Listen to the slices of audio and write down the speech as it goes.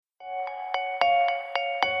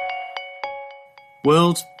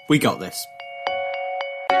World, we got this.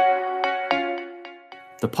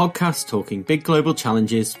 The podcast talking big global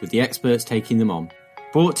challenges with the experts taking them on.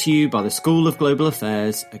 Brought to you by the School of Global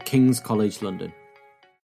Affairs at King's College London.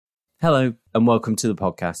 Hello and welcome to the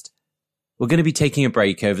podcast. We're going to be taking a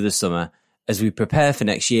break over the summer as we prepare for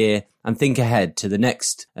next year and think ahead to the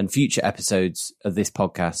next and future episodes of this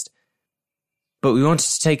podcast. But we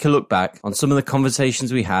wanted to take a look back on some of the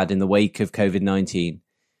conversations we had in the wake of COVID-19.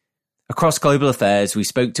 Across Global Affairs, we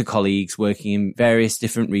spoke to colleagues working in various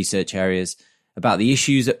different research areas about the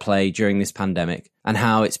issues at play during this pandemic and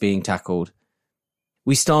how it's being tackled.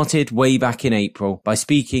 We started way back in April by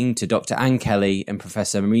speaking to Dr. Anne Kelly and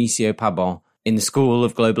Professor Mauricio Pabon in the School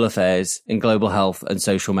of Global Affairs in Global Health and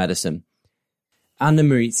Social Medicine. Anne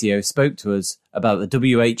and Mauricio spoke to us about the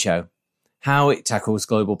WHO, how it tackles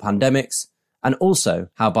global pandemics, and also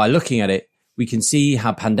how by looking at it, we can see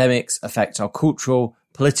how pandemics affect our cultural,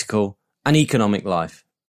 political, and economic life.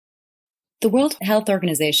 The World Health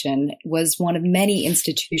Organization was one of many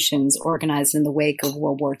institutions organized in the wake of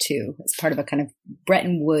World War II as part of a kind of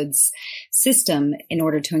Bretton Woods system in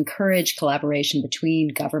order to encourage collaboration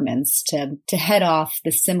between governments to head off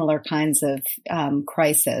the similar kinds of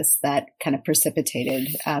crisis that kind of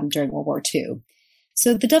precipitated during World War II.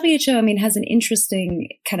 So the WHO, has an interesting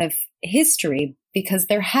kind of history because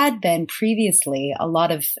there had been previously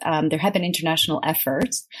there had been international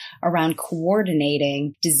efforts around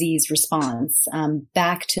coordinating disease response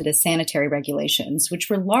back to the sanitary regulations, which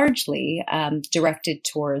were largely directed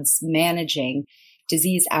towards managing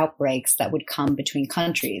disease outbreaks that would come between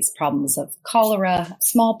countries, problems of cholera,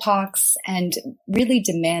 smallpox, and really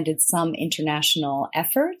demanded some international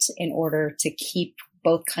effort in order to keep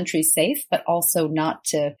both countries safe, but also not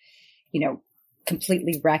to,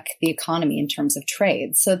 completely wreck the economy in terms of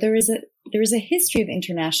trade. So there is a history of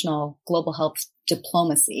international global health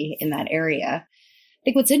diplomacy in that area. I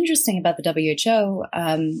think what's interesting about the WHO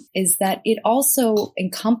is that it also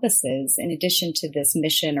encompasses, in addition to this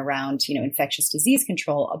mission around, infectious disease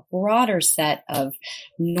control, a broader set of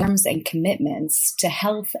norms and commitments to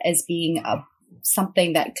health as being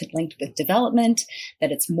something that could link with development, that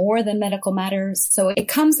it's more than medical matters. So it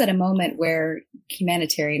comes at a moment where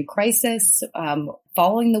humanitarian crisis,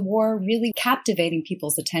 following the war, really captivating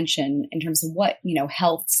people's attention in terms of what,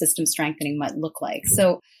 health system strengthening might look like.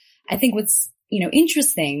 So I think what's,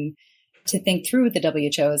 interesting to think through with the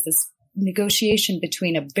WHO is this negotiation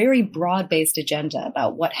between a very broad-based agenda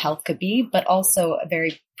about what health could be, but also a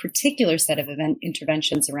very particular set of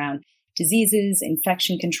interventions around diseases,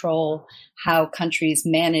 infection control, how countries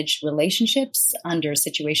manage relationships under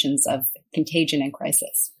situations of contagion and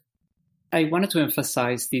crisis. I wanted to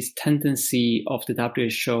emphasize this tendency of the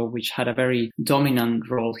WHO, which had a very dominant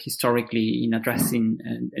role historically in addressing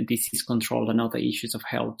disease control and other issues of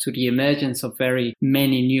health, to the emergence of very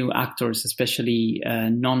many new actors, especially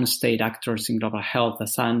non-state actors in global health,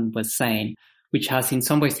 as Anne was saying, which has in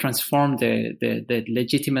some ways transformed the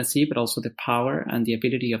legitimacy, but also the power and the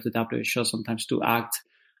ability of the WHO sometimes to act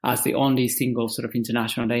as the only single sort of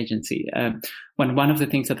international agency. When one of the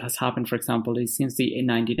things that has happened, for example, is since the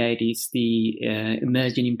 1980s, the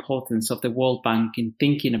emerging importance of the World Bank in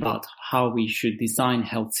thinking about how we should design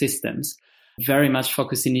health systems, very much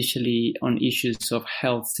focused initially on issues of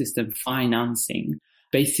health system financing,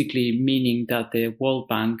 basically meaning that the World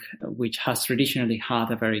Bank, which has traditionally had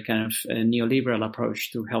a very kind of neoliberal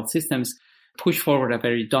approach to health systems, pushed forward a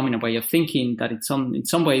very dominant way of thinking that in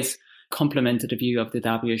some ways complemented the view of the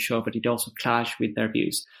WHO, but it also clashed with their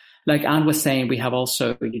views. Like Anne was saying, we have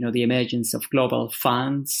also, the emergence of global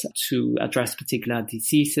funds to address particular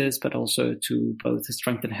diseases, but also to both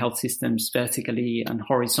strengthen health systems vertically and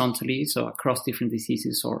horizontally, so across different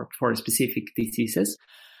diseases or for specific diseases.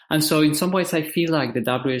 And so in some ways, I feel like the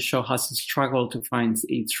WHO has struggled to find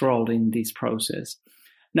its role in this process.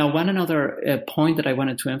 Now, one another point that I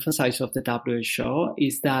wanted to emphasize of the WHO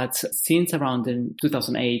is that since around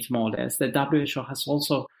 2008, more or less, the WHO has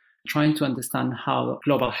also trying to understand how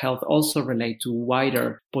global health also relate to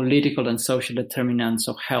wider political and social determinants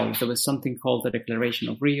of health. There was something called the Declaration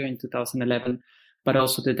of Rio in 2011, but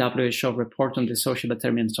also the WHO report on the social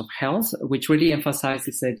determinants of health, which really emphasized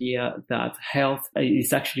this idea that health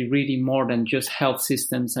is actually really more than just health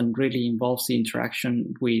systems and really involves the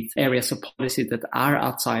interaction with areas of policy that are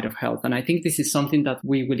outside of health. And I think this is something that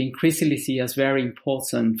we will increasingly see as very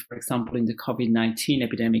important, for example, in the COVID-19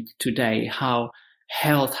 epidemic today, how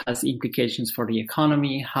health has implications for the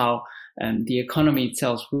economy, how the economy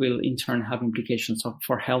itself will in turn have implications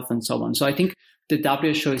for health and so on. So I think the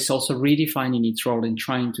WHO is also redefining its role in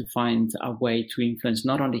trying to find a way to influence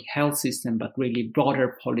not only health system, but really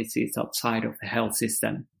broader policies outside of the health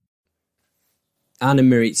system. Anne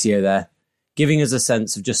and Maurizio there, giving us a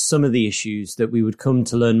sense of just some of the issues that we would come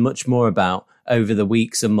to learn much more about over the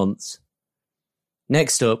weeks and months.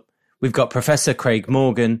 Next up, we've got Professor Craig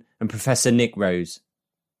Morgan and Professor Nick Rose.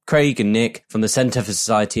 Craig and Nick from the Centre for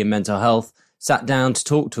Society and Mental Health sat down to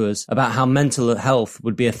talk to us about how mental health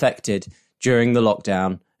would be affected during the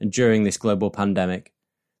lockdown and during this global pandemic.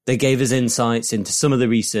 They gave us insights into some of the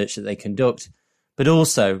research that they conduct, but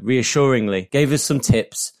also, reassuringly, gave us some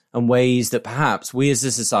tips and ways that perhaps we as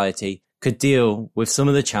a society could deal with some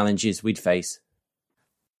of the challenges we'd face.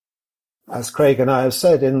 As Craig and I have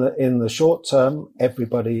said, in the short term,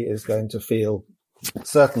 everybody is going to feel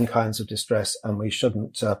certain kinds of distress, and we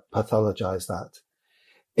shouldn't pathologize that.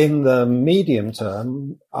 In the medium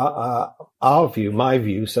term, my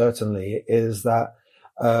view certainly, is that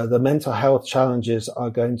the mental health challenges are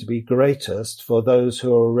going to be greatest for those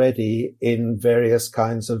who are already in various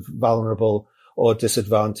kinds of vulnerable or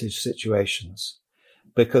disadvantaged situations.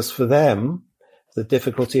 Because for them, the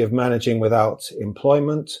difficulty of managing without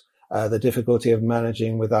employment, the difficulty of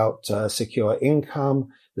managing without secure income,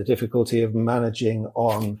 the difficulty of managing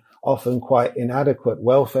on often quite inadequate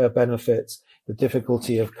welfare benefits, the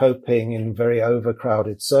difficulty of coping in very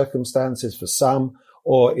overcrowded circumstances for some,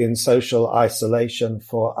 or in social isolation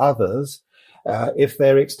for others, if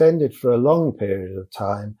they're extended for a long period of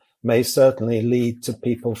time, may certainly lead to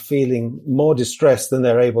people feeling more distressed than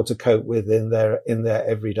they're able to cope with in their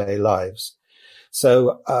everyday lives.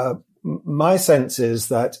 So my sense is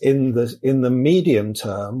that in the medium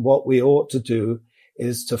term, what we ought to do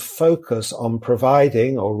is to focus on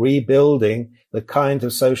providing or rebuilding the kind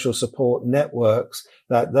of social support networks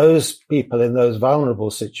that those people in those vulnerable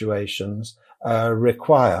situations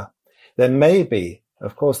require. There may be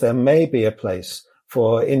a place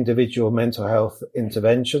for individual mental health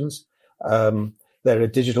interventions. There are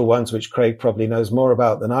digital ones which Craig probably knows more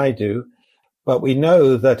about than I do. But we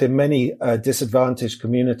know that in many disadvantaged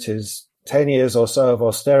communities, 10 years or so of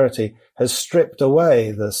austerity has stripped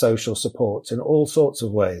away the social supports in all sorts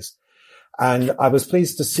of ways. And I was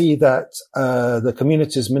pleased to see that the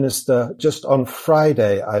Communities Minister just on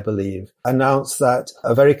Friday, I believe, announced that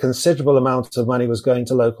a very considerable amount of money was going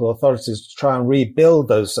to local authorities to try and rebuild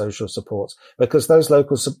those social supports, because those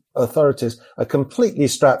local authorities are completely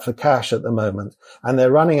strapped for cash at the moment, and they're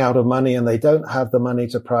running out of money, and they don't have the money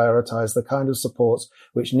to prioritize the kind of supports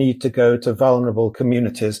which need to go to vulnerable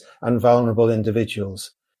communities and vulnerable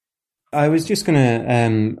individuals. I was just going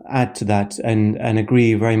to add to that and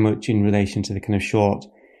agree very much in relation to the kind of short,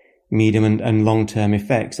 medium and long-term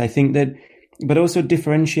effects. I think that, but also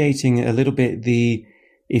differentiating a little bit the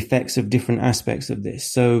effects of different aspects of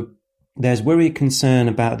this. So there's worry, concern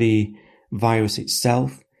about the virus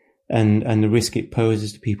itself and the risk it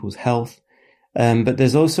poses to people's health. But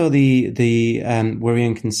there's also the worry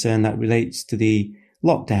and concern that relates to the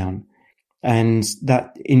lockdown, and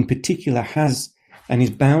that in particular has and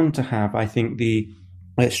is bound to have, I think, the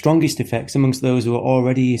strongest effects amongst those who are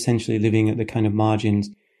already essentially living at the kind of margins,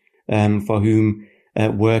 for whom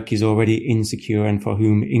work is already insecure and for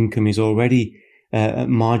whom income is already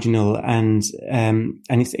marginal. And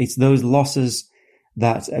it's those losses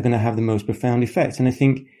that are going to have the most profound effect. And I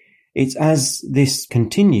think it's as this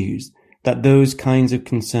continues that those kinds of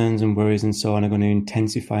concerns and worries and so on are going to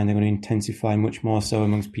intensify, and they're going to intensify much more so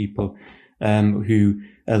amongst people who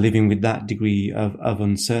are living with that degree of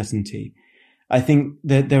uncertainty. I think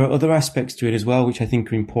that there are other aspects to it as well, which I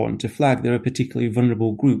think are important to flag. There are particularly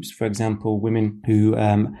vulnerable groups, for example, women who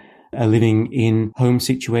are living in home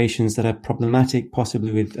situations that are problematic,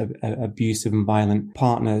 possibly with abusive and violent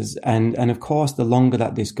partners. And of course, the longer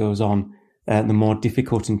that this goes on, the more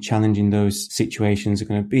difficult and challenging those situations are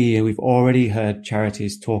going to be. We've already heard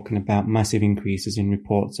charities talking about massive increases in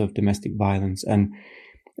reports of domestic violence and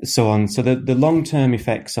so on. So the long-term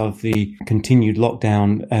effects of the continued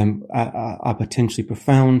lockdown are potentially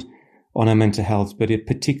profound on our mental health, but it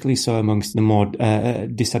particularly so amongst the more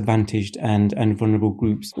disadvantaged and vulnerable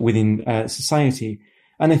groups within society.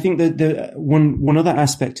 And I think that the one other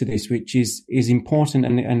aspect to this, which is important,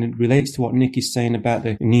 and it relates to what Nick is saying about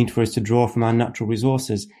the need for us to draw from our natural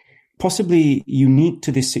resources, possibly unique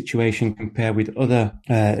to this situation compared with other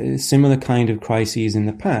similar kind of crises in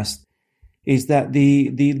the past, is that the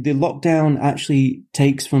lockdown actually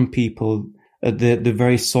takes from people the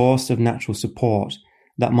very source of natural support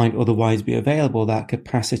that might otherwise be available, that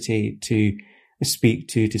capacity to speak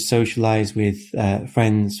to socialize with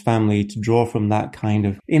friends, family, to draw from that kind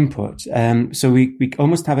of input. So we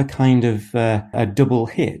almost have a kind of a double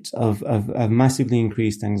hit of massively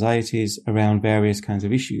increased anxieties around various kinds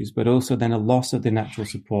of issues, but also then a loss of the natural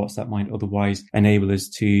supports that might otherwise enable us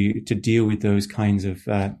to deal with those kinds of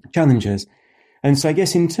challenges. And so I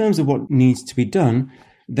guess in terms of what needs to be done,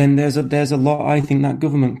 then there's a lot I think that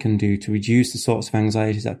government can do to reduce the sorts of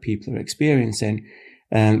anxieties that people are experiencing,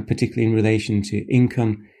 particularly in relation to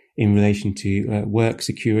income, in relation to work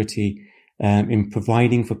security, in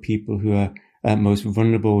providing for people who are most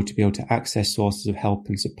vulnerable to be able to access sources of help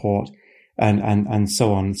and support, and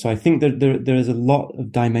so on. So I think that there is a lot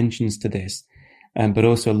of dimensions to this, but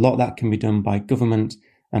also a lot that can be done by government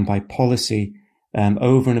and by policy,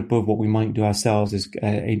 over and above what we might do ourselves as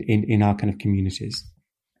in our kind of communities.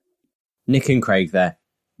 Nick and Craig there,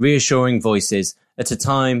 reassuring voices at a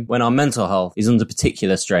time when our mental health is under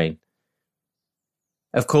particular strain.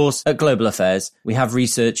 Of course, at Global Affairs, we have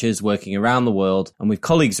researchers working around the world and with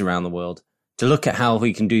colleagues around the world to look at how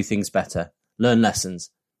we can do things better, learn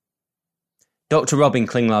lessons. Dr. Robin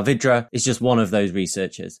Klingler-Vidra is just one of those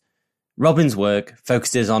researchers. Robin's work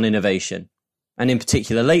focuses on innovation, and in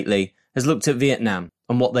particular lately has looked at Vietnam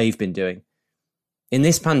and what they've been doing. In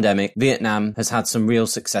this pandemic, Vietnam has had some real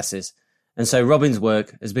successes, and so Robin's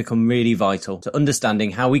work has become really vital to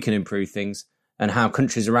understanding how we can improve things and how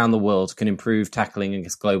countries around the world can improve tackling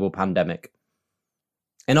this global pandemic.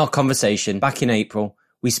 In our conversation back in April,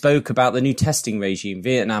 we spoke about the new testing regime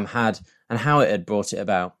Vietnam had and how it had brought it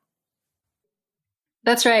about.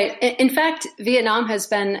 That's right. In fact, Vietnam has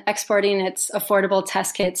been exporting its affordable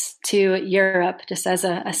test kits to Europe just as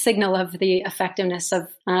a signal of the effectiveness of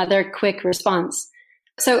their quick response.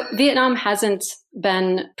 So Vietnam hasn't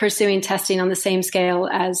been pursuing testing on the same scale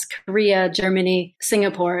as Korea, Germany,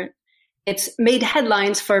 Singapore. It's made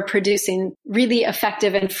headlines for producing really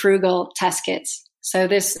effective and frugal test kits. So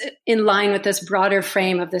this in line with this broader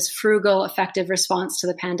frame of this frugal, effective response to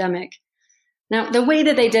the pandemic. Now, the way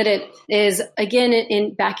that they did it is,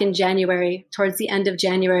 again, back in January, towards the end of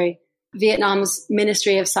January, Vietnam's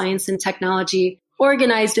Ministry of Science and Technology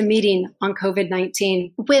organized a meeting on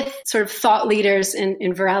COVID-19 with sort of thought leaders in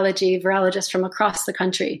virology, virologists from across the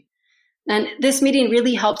country. And this meeting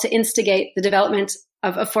really helped to instigate the development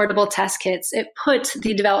of affordable test kits. It put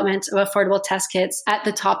the development of affordable test kits at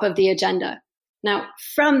the top of the agenda. Now,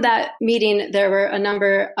 from that meeting, there were a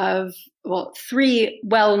number of, 3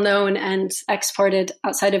 well-known and exported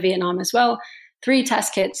outside of Vietnam as well, 3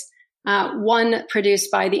 test kits, one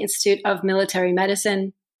produced by the Institute of Military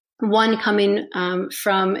Medicine, one coming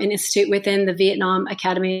from an institute within the Vietnam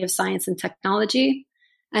Academy of Science and Technology,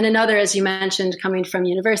 and another, as you mentioned, coming from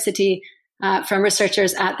university, from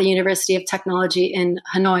researchers at the University of Technology in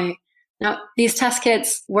Hanoi. Now, these test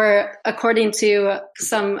kits were, according to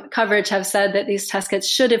some coverage, have said that these test kits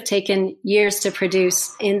should have taken years to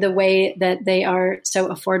produce in the way that they are so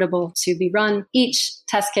affordable to be run. Each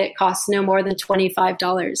test kit costs no more than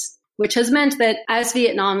 $25, which has meant that as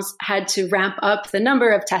Vietnam's had to ramp up the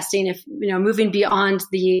number of testing, moving beyond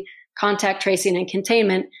the contact tracing and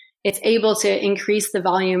containment, it's able to increase the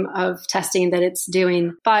volume of testing that it's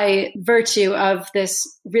doing by virtue of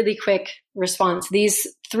this really quick response. These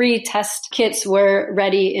 3 test kits were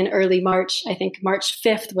ready in early March. I think March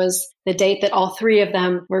 5th was the date that all 3 of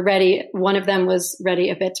them were ready. One of them was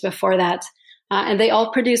ready a bit before that. And they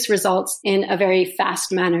all produce results in a very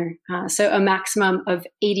fast manner. So a maximum of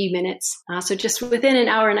 80 minutes. So just within an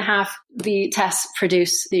hour and a half, the tests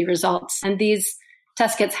produce the results. And these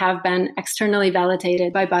test kits have been externally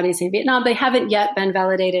validated by bodies in Vietnam. They haven't yet been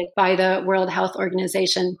validated by the World Health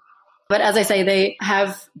Organization. But as I say, they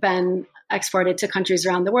have been exported to countries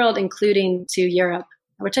around the world, including to Europe,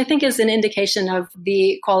 which I think is an indication of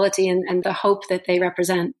the quality and the hope that they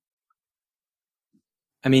represent.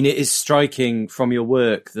 I mean, it is striking from your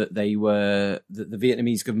work that the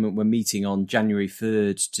Vietnamese government were meeting on January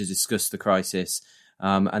 3rd to discuss the crisis,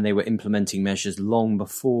 and they were implementing measures long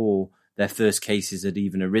before their first cases had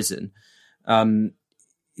even arisen.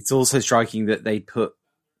 It's also striking that they put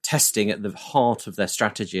testing at the heart of their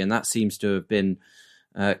strategy, and that seems to have been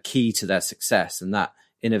key to their success. And that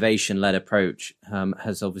innovation-led approach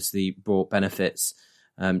has obviously brought benefits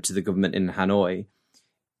to the government in Hanoi.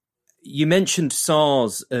 You mentioned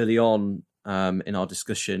SARS early on in our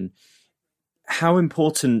discussion. How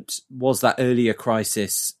important was that earlier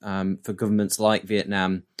crisis for governments like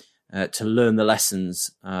Vietnam to learn the lessons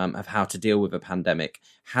of how to deal with a pandemic?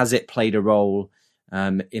 Has it played a role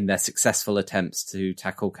in their successful attempts to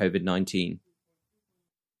tackle COVID-19?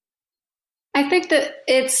 I think that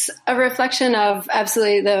it's a reflection of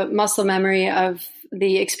absolutely the muscle memory of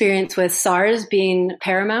the experience with SARS being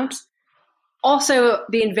paramount. Also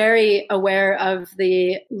being very aware of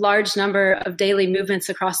the large number of daily movements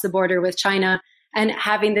across the border with China and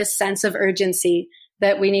having this sense of urgency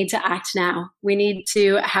that we need to act now. We need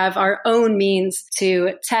to have our own means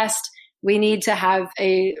to test We need to have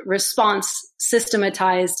a response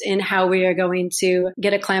systematized in how we are going to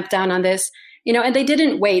get a clamp down on this. And they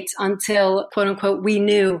didn't wait until, quote unquote, we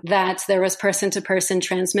knew that there was person-to-person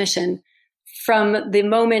transmission. From the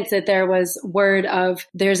moment that there was word of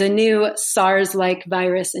there's a new SARS-like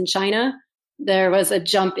virus in China, there was a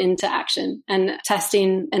jump into action, and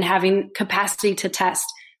testing and having capacity to test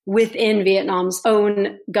within Vietnam's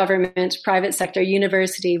own government, private sector,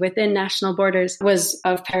 university, within national borders was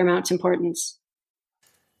of paramount importance.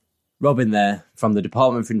 Robin there from the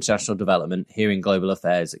Department for International Development here in Global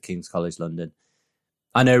Affairs at King's College London.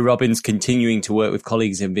 I know Robin's continuing to work with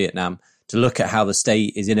colleagues in Vietnam to look at how the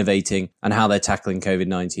state is innovating and how they're tackling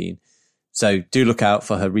COVID-19. So do look out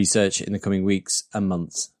for her research in the coming weeks and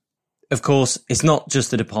months. Of course, it's not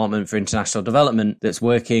just the Department for International Development that's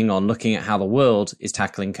working on looking at how the world is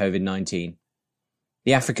tackling COVID-19.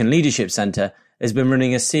 The African Leadership Centre has been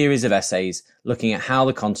running a series of essays looking at how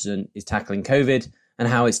the continent is tackling COVID and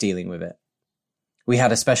how it's dealing with it. We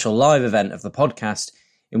had a special live event of the podcast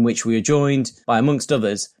in which we were joined by, amongst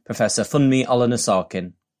others, Professor Funmi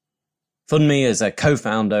Olunasakin. Funmi, as a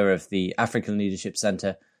co-founder of the African Leadership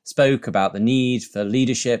Centre, spoke about the need for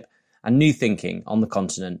leadership and new thinking on the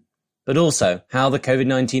continent, but also how the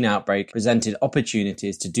COVID-19 outbreak presented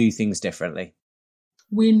opportunities to do things differently.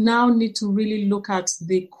 We now need to really look at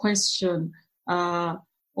the question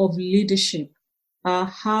of leadership.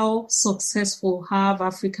 How successful have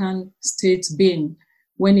African states been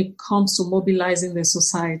when it comes to mobilizing their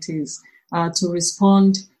societies to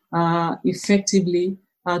respond effectively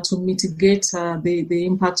to mitigate the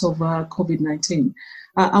impact of COVID-19?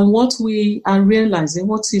 And what we are realizing,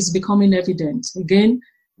 what is becoming evident, again,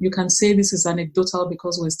 you can say this is anecdotal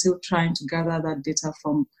because we're still trying to gather that data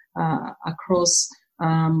from across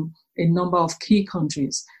a number of key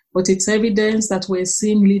countries. But it's evidence that we're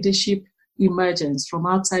seeing leadership emergence from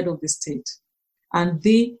outside of the state. And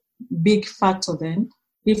the big factor then,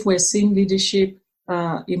 if we're seeing leadership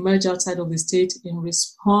emerge outside of the state in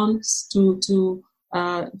response to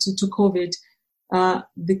COVID,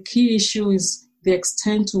 the key issue is the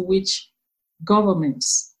extent to which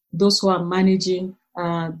governments, those who are managing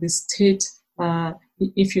the state,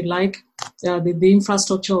 if you like, the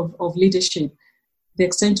infrastructure of leadership, the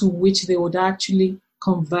extent to which they would actually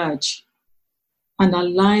converge and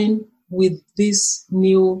align with this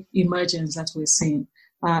new emergence that we're seeing.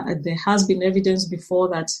 There has been evidence before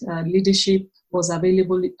that leadership was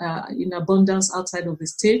available in abundance outside of the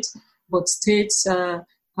state, but states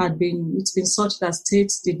it's been such that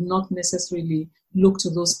states did not necessarily look to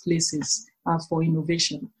those places for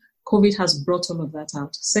innovation. COVID has brought all of that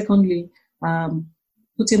out. Secondly,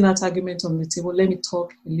 putting that argument on the table, let me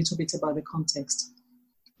talk a little bit about the context.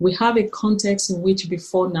 We have a context in which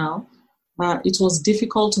before now, it was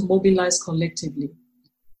difficult to mobilize collectively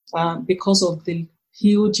because of the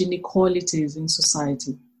huge inequalities in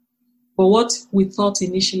society. But what we thought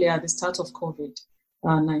initially at the start of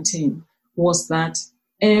COVID-19 was that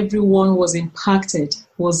everyone was impacted,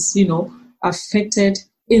 was, affected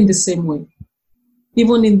in the same way.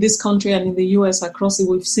 Even in this country and in the US across it,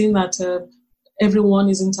 we've seen that everyone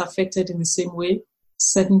isn't affected in the same way.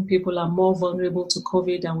 Certain people are more vulnerable to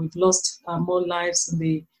COVID, and we've lost more lives in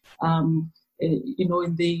the,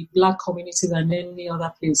 in the Black community than any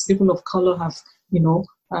other place. People of color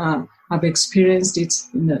have experienced it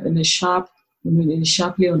in a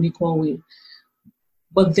sharply unequal way.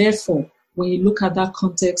 But therefore, when you look at that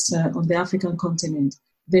context on the African continent,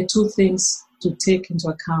 there are two things to take into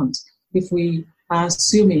account. If we are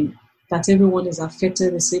assuming that everyone is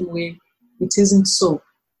affected the same way, it isn't so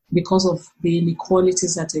because of the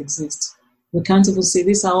inequalities that exist. We can't even say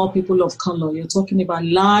these are all people of color. You're talking about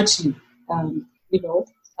largely,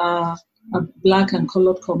 Black and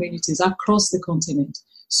colored communities across the continent.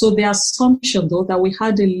 So the assumption, though, that we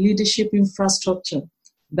had a leadership infrastructure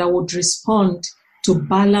that would respond to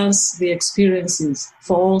balance the experiences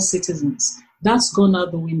for all citizens, that's gone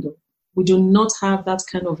out the window. We do not have that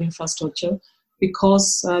kind of infrastructure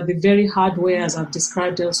because the very hardware, as I've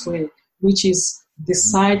described elsewhere, which is the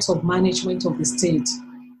sites of management of the state,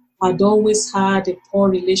 had always had a poor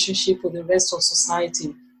relationship with the rest of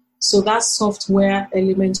society. So that software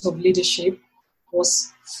element of leadership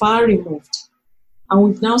was far removed. And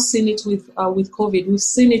we've now seen it with COVID. We've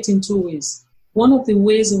seen it in two ways. One of the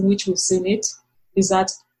ways in which we've seen it is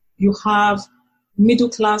that you have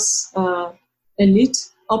middle-class elite,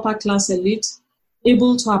 upper-class elite,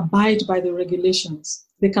 able to abide by the regulations.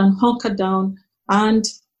 They can hunker down and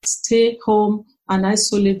stay home and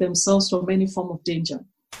isolate themselves from any form of danger.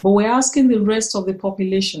 But we're asking the rest of the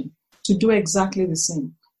population to do exactly the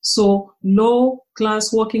same. So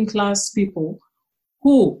low-class, working-class people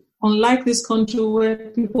who unlike this country where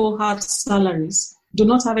people have salaries, do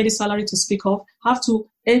not have any salary to speak of, have to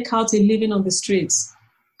eke out a living on the streets,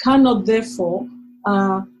 cannot therefore,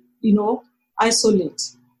 isolate.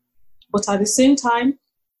 But at the same time,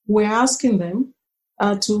 we're asking them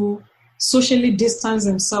to socially distance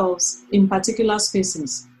themselves in particular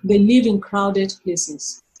spaces. They live in crowded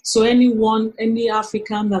places. So any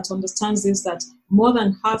African that understands this, that more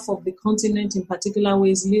than half of the continent in particular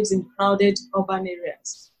ways lives in crowded urban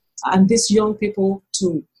areas. And these young people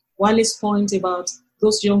too. Wale's point about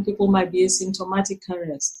those young people might be asymptomatic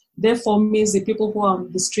carriers. Therefore means the people who are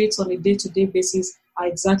on the streets on a day-to-day basis are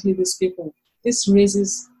exactly these people. This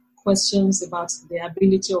raises questions about the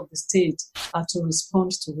ability of the state to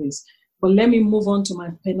respond to this. But let me move on to my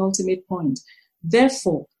penultimate point.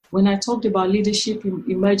 Therefore, when I talked about leadership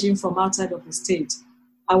emerging from outside of the state,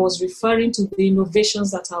 I was referring to the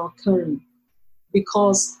innovations that are occurring,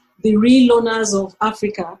 because the real owners of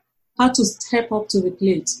Africa had to step up to the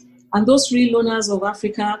plate. And those real owners of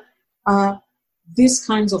Africa are these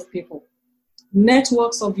kinds of people.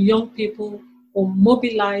 Networks of young people are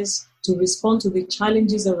mobilized to respond to the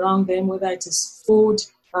challenges around them, whether it is food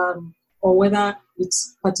or whether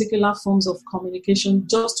it's particular forms of communication,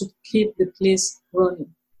 just to keep the place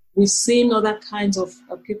running. We've seen other kinds of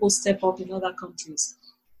people step up in other countries.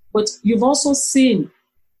 But you've also seen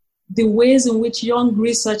the ways in which young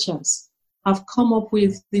researchers have come up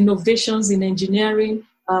with innovations in engineering,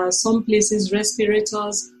 some places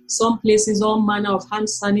respirators, some places all manner of hand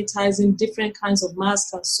sanitizing, different kinds of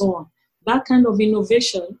masks and so on. That kind of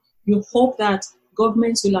innovation, you hope that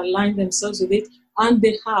governments will align themselves with it, and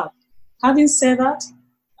they have. Having said that,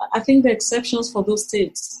 I think the exceptions for those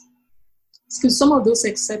states, some of those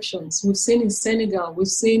exceptions we've seen in Senegal, we've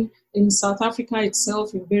seen in South Africa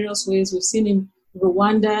itself in various ways, we've seen in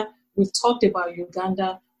Rwanda, we've talked about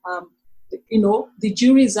Uganda. The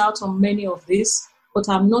jury is out on many of these, but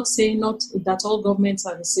I'm not saying not that all governments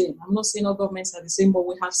are the same. I'm not saying all governments are the same, but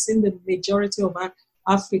we have seen the majority of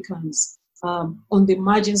Africans on the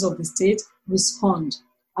margins of the state respond.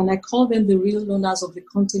 And I call them the real owners of the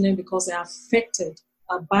continent because they are affected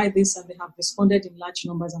by this, and they have responded in large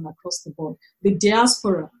numbers and across the board. The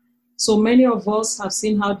diaspora. So many of us have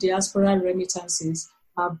seen how diaspora remittances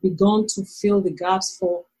have begun to fill the gaps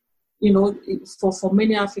for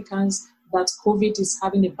many Africans that COVID is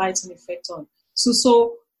having a biting effect on.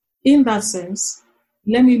 So in that sense,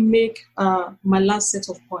 let me make my last set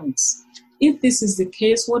of points. If this is the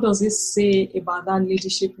case, what does it say about that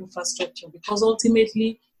leadership infrastructure? Because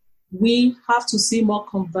ultimately, we have to see more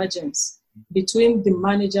convergence between the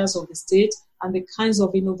managers of the state and the kinds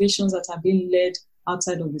of innovations that are being led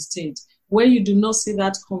outside of the state. Where you do not see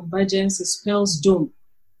that convergence, it spells doom.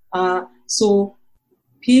 So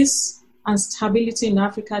peace and stability in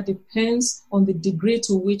Africa depends on the degree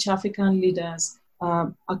to which African leaders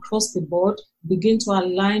across the board begin to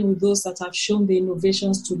align with those that have shown the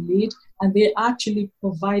innovations to lead, and they're actually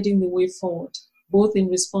providing the way forward, both in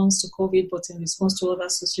response to COVID, but in response to other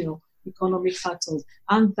socio-economic factors.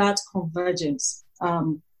 And that convergence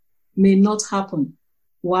may not happen.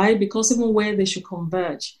 Why? Because even where they should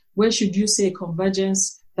converge, where should you say a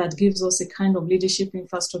convergence that gives us a kind of leadership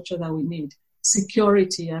infrastructure that we need?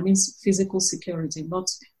 Security, I mean physical security,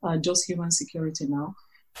 not just human security now.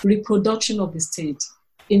 Reproduction of the state.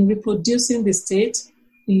 In reproducing the state,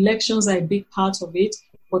 elections are a big part of it,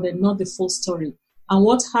 but they're not the full story. And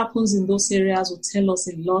what happens in those areas will tell us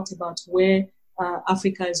a lot about where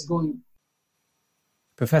Africa is going.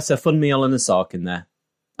 Professor Funmi Olanisakin there.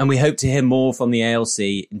 And we hope to hear more from the ALC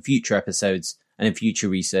in future episodes and in future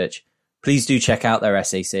research. Please do check out their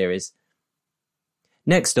essay series.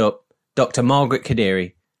 Next up, Dr. Margaret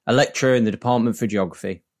Kadiri, a lecturer in the Department for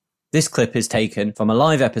Geography. This clip is taken from a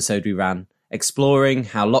live episode we ran, exploring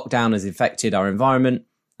how lockdown has affected our environment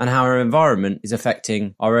and how our environment is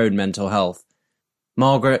affecting our own mental health.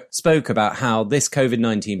 Margaret spoke about how this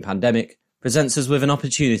COVID-19 pandemic presents us with an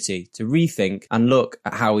opportunity to rethink and look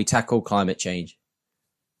at how we tackle climate change.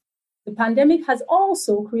 The pandemic has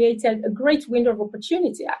also created a great window of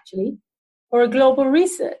opportunity, actually, for a global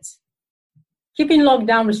reset. Keeping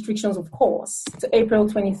lockdown restrictions, of course, to April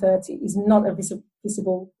 2030 is not a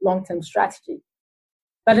visible long-term strategy.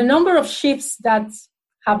 But a number of shifts that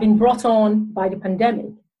have been brought on by the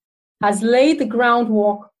pandemic has laid the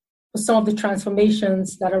groundwork for some of the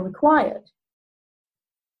transformations that are required.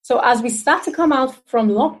 So as we start to come out from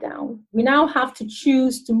lockdown, we now have to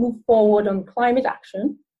choose to move forward on climate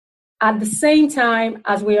action at the same time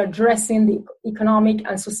as we are addressing the economic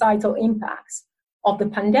and societal impacts of the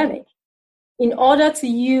pandemic, in order to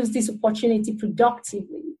use this opportunity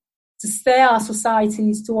productively to steer our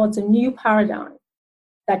societies towards a new paradigm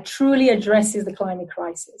that truly addresses the climate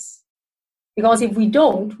crisis. Because if we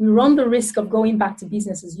don't, we run the risk of going back to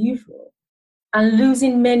business as usual and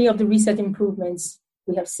losing many of the recent improvements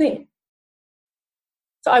we have seen.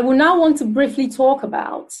 So I will now want to briefly talk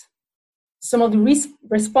about some of the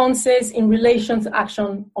responses in relation to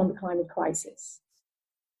action on the climate crisis.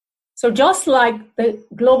 So just like the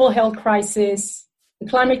global health crisis, the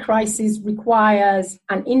climate crisis requires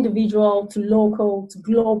an individual to local to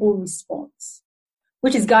global response,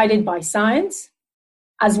 which is guided by science,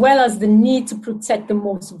 as well as the need to protect the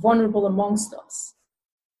most vulnerable amongst us.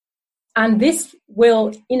 And this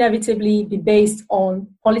will inevitably be based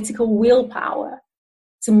on political willpower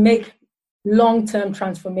to make long-term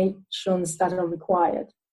transformations that are required.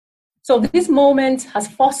 So this moment has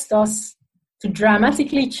forced us to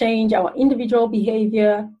dramatically change our individual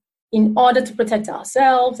behavior in order to protect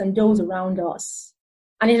ourselves and those around us.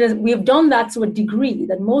 And we have done that to a degree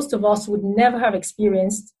that most of us would never have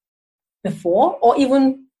experienced before or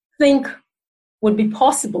even think would be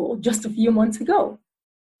possible just a few months ago.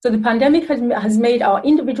 So the pandemic has made our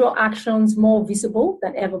individual actions more visible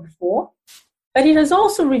than ever before, but it has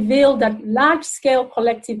also revealed that large-scale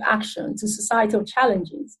collective action to societal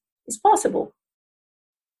challenges is possible.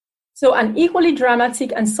 So an equally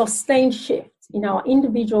dramatic and sustained shift in our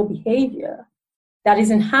individual behavior that is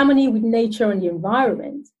in harmony with nature and the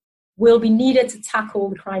environment will be needed to tackle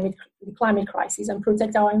the climate crisis and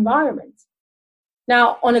protect our environment.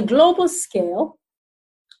 Now, on a global scale,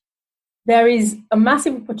 there is a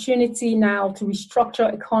massive opportunity now to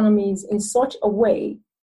restructure economies in such a way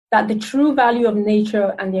that the true value of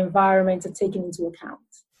nature and the environment are taken into account.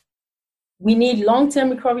 We need long-term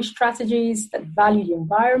recovery strategies that value the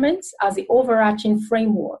environment as the overarching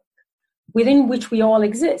framework within which we all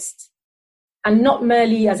exist, and not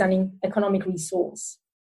merely as an economic resource.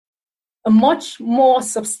 A much more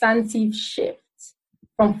substantive shift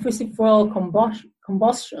from fossil fuel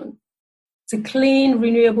combustion to clean,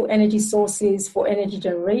 renewable energy sources for energy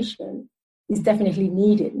generation is definitely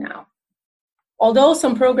needed now. Although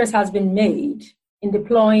some progress has been made in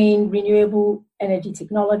deploying renewable energy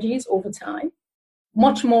technologies over time,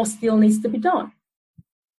 much more still needs to be done.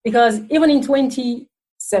 Because even in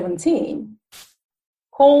 2017,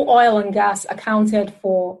 coal, oil, and gas accounted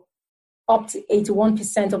for up to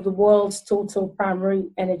 81% of the world's total primary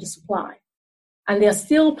energy supply. And there are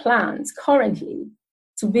still plans currently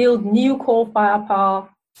to build new coal-fired power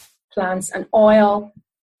plants and oil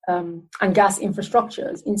and gas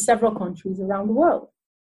infrastructures in several countries around the world.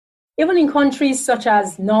 Even in countries such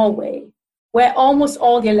as Norway, where almost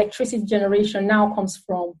all the electricity generation now comes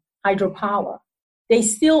from hydropower, they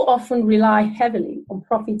still often rely heavily on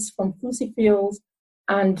profits from fossil fuels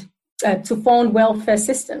and to fund welfare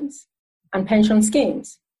systems and pension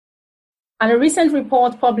schemes. And a recent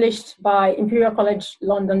report published by Imperial College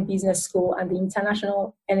London Business School and the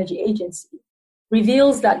International Energy Agency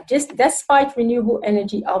reveals that despite renewable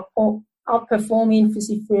energy outperforming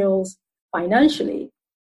fossil fuels financially,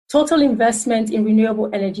 total investment in renewable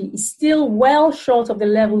energy is still well short of the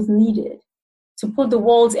levels needed to put the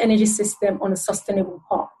world's energy system on a sustainable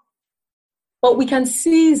path. But we can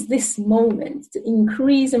seize this moment to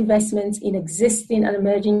increase investments in existing and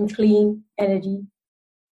emerging clean energy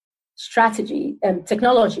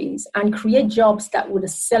technologies and create jobs that would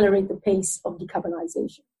accelerate the pace of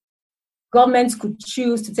decarbonization. Governments could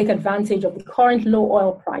choose to take advantage of the current low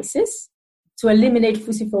oil prices to eliminate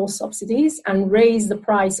fossil fuel subsidies and raise the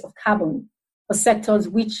price of carbon for sectors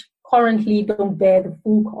which currently don't bear the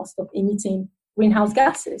full cost of emitting greenhouse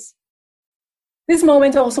gases. This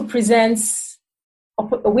moment also presents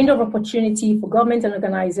a window of opportunity for government and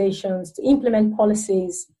organizations to implement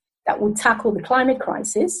policies that will tackle the climate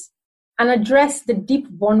crisis and address the deep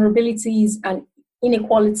vulnerabilities and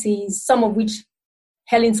inequalities, some of which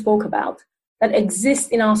Helen spoke about, that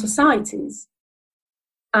exist in our societies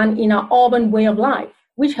and in our urban way of life,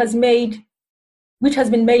 which has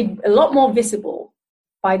been made a lot more visible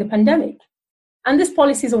by the pandemic. And these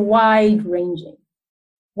policies are wide-ranging,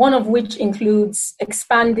 one of which includes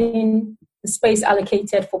expanding the space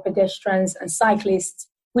allocated for pedestrians and cyclists,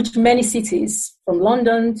 which many cities from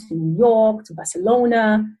London to New York to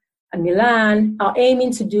Barcelona and Milan are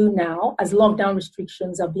aiming to do now as lockdown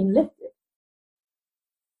restrictions are being lifted.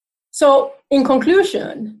 So in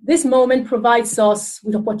conclusion, this moment provides us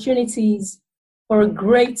with opportunities for a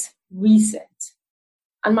great reset.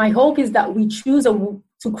 And my hope is that we choose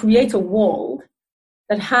to create a world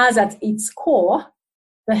that has at its core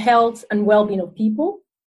the health and well-being of people,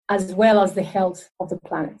 as well as the health of the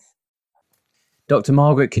planet. Dr.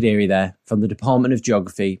 Margaret Kadiri there from the Department of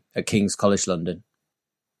Geography at King's College London.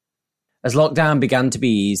 As lockdown began to be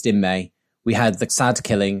eased in May, we had the sad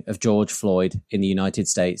killing of George Floyd in the United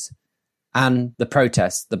States and the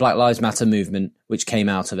protests, the Black Lives Matter movement, which came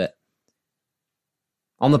out of it.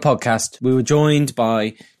 On the podcast, we were joined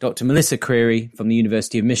by Dr. Melissa Creary from the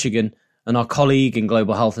University of Michigan and our colleague in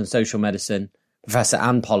global health and social medicine, Professor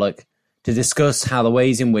Anne Pollock, to discuss how the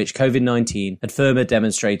ways in which COVID-19 had further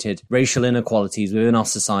demonstrated racial inequalities within our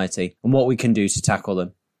society and what we can do to tackle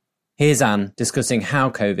them. Here's Anne discussing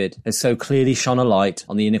how COVID has so clearly shone a light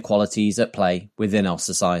on the inequalities at play within our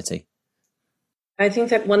society. I think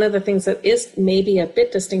that one of the things that is maybe a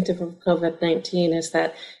bit distinctive of COVID-19 is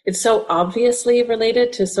that it's so obviously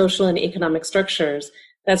related to social and economic structures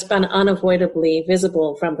that's been unavoidably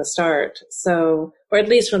visible from the start. So, or at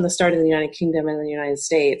least from the start in the United Kingdom and the United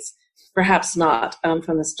States, perhaps not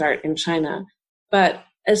from the start in China. But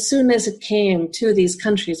as soon as it came to these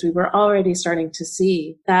countries, we were already starting to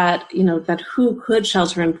see that, that who could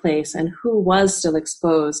shelter in place and who was still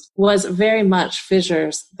exposed was very much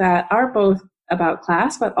fissures that are both about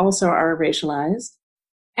class, but also are racialized,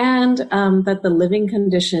 and that the living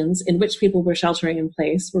conditions in which people were sheltering in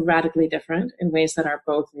place were radically different in ways that are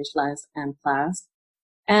both racialized and class.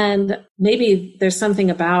 And maybe there's something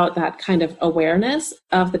about that kind of awareness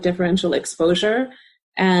of the differential exposure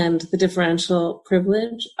and the differential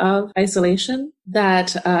privilege of isolation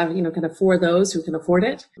that, kind of for those who can afford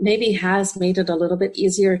it, maybe has made it a little bit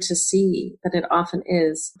easier to see than it often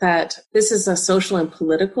is, that this is a social and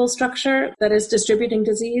political structure that is distributing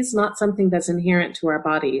disease, not something that's inherent to our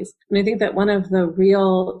bodies. And I think that one of the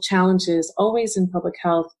real challenges always in public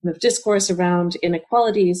health, of discourse around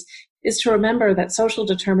inequalities, is to remember that social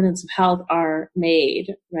determinants of health are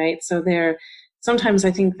made, right? So sometimes I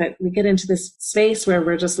think that we get into this space where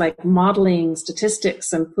we're just like modeling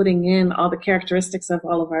statistics and putting in all the characteristics of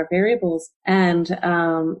all of our variables. And,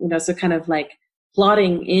 so kind of like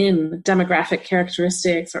plotting in demographic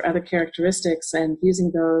characteristics or other characteristics and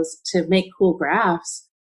using those to make cool graphs,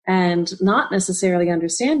 and not necessarily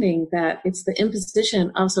understanding that it's the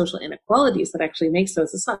imposition of social inequalities that actually makes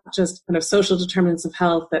those. It's not just kind of social determinants of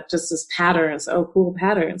health that just is patterns, cool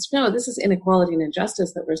patterns. No, this is inequality and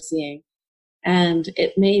injustice that we're seeing. And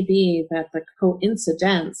it may be that the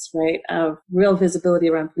coincidence, right, of real visibility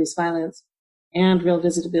around police violence and real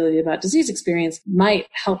visibility about disease experience might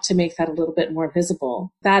help to make that a little bit more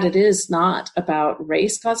visible. That it is not about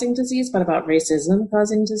race causing disease, but about racism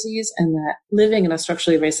causing disease, and that living in a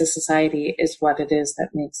structurally racist society is what it is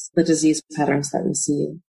that makes the disease patterns that we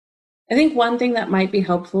see. I think one thing that might be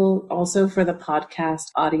helpful also for the podcast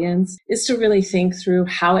audience is to really think through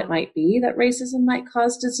how it might be that racism might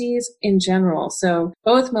cause disease in general. So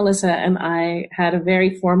both Melissa and I had a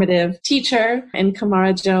very formative teacher in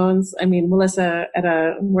Kamara Jones. I mean, Melissa at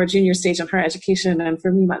a more junior stage of her education, and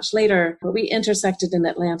for me much later. But we intersected in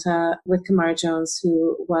Atlanta with Kamara Jones,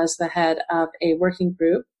 who was the head of a working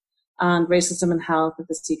group on racism and health at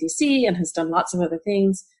the CDC and has done lots of other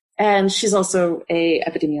things. And she's also an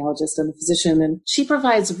epidemiologist and a physician, and she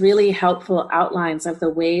provides really helpful outlines of the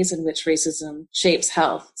ways in which racism shapes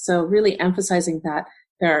health. So really emphasizing that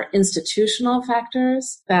there are institutional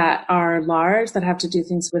factors that are large, that have to do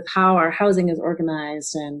things with how our housing is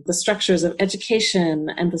organized and the structures of education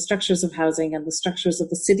and the structures of housing and the structures of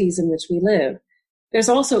the cities in which we live. There's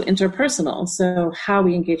also interpersonal, so how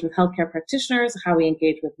we engage with healthcare practitioners, how we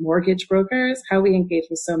engage with mortgage brokers, how we engage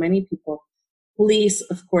with so many people. Police,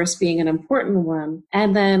 of course, being an important one,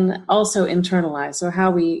 and then also internalize, so how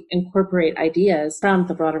we incorporate ideas from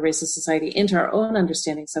the broader racist society into our own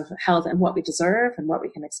understandings of health and what we deserve and what we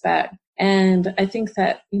can expect. And I think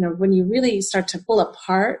that, when you really start to pull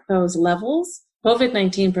apart those levels,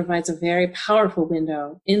 COVID-19 provides a very powerful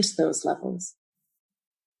window into those levels.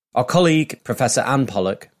 Our colleague, Professor Anne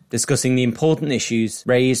Pollock, discussing the important issues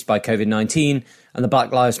raised by COVID-19 and the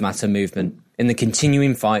Black Lives Matter movement in the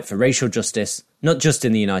continuing fight for racial justice, not just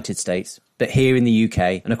in the United States, but here in the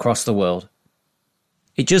UK and across the world.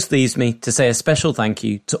 It just leaves me to say a special thank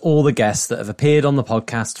you to all the guests that have appeared on the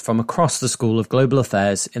podcast from across the School of Global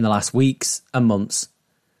Affairs in the last weeks and months.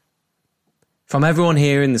 From everyone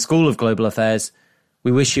here in the School of Global Affairs,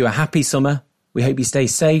 we wish you a happy summer, we hope you stay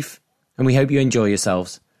safe, and we hope you enjoy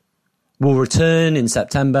yourselves. We'll return in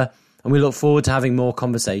September, and we look forward to having more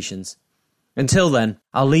conversations. Until then,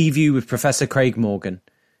 I'll leave you with Professor Craig Morgan,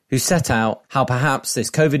 who set out how perhaps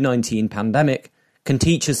this COVID-19 pandemic can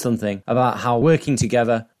teach us something about how working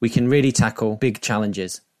together we can really tackle big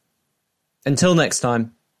challenges. Until next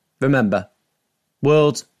time, remember,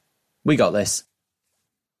 world, we got this.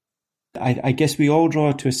 I guess we all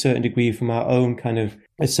draw to a certain degree from our own kind of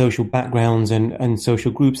social backgrounds and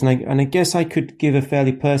social groups. And I guess I could give a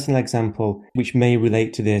fairly personal example, which may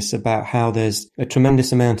relate to this, about how there's a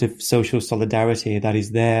tremendous amount of social solidarity that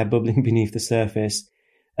is there bubbling beneath the surface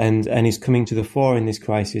and is coming to the fore in this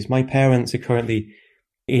crisis. My parents are currently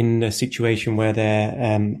in a situation where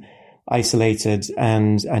they're isolated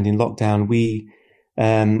and in lockdown.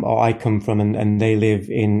 I come from, and they live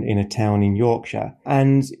in a town in Yorkshire.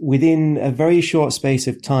 And within a very short space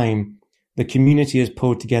of time, the community has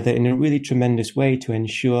pulled together in a really tremendous way to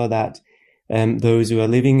ensure that those who are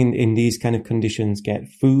living in these kind of conditions get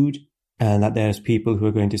food, and that there's people who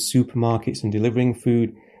are going to supermarkets and delivering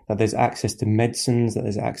food, that there's access to medicines, that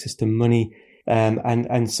there's access to money,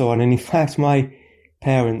 and so on. And in fact, my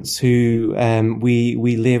parents, who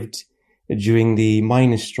we lived during the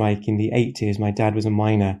miners' strike in the 80s. My dad was a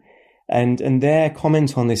miner. And their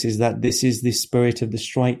comment on this is that this is the spirit of the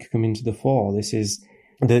strike coming to the fore. This is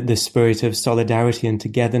the spirit of solidarity and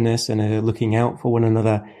togetherness and looking out for one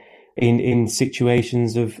another in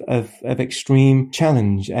situations of extreme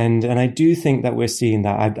challenge. And I do think that we're seeing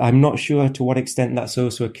that. I'm not sure to what extent that's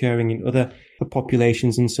also occurring in other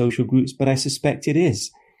populations and social groups, but I suspect it is.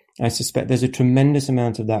 I suspect there's a tremendous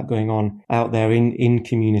amount of that going on out there in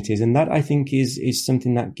communities. And that, I think, is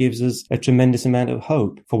something that gives us a tremendous amount of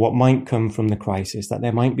hope for what might come from the crisis, that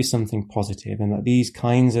there might be something positive, and that these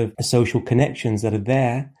kinds of social connections that are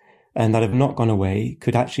there and that have not gone away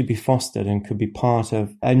could actually be fostered and could be part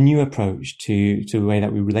of a new approach to the way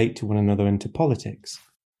that we relate to one another and to politics.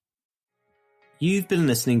 You've been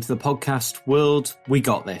listening to the podcast World, We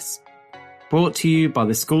Got This, brought to you by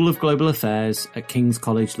the School of Global Affairs at King's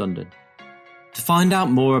College London. To find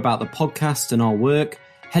out more about the podcast and our work,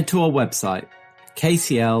 head to our website,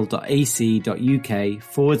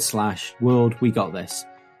 kcl.ac.uk/World We Got This.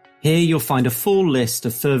 Here you'll find a full list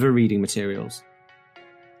of further reading materials.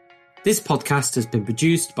 This podcast has been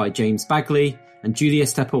produced by James Bagley and Julia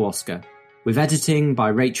Stepowoska, with editing by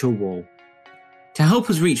Rachel Wall. To help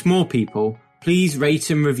us reach more people, please rate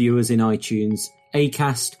and review us in iTunes,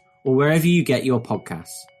 Acast, or wherever you get your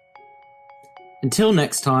podcasts. Until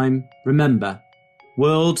next time, remember,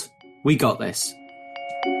 world, we got this.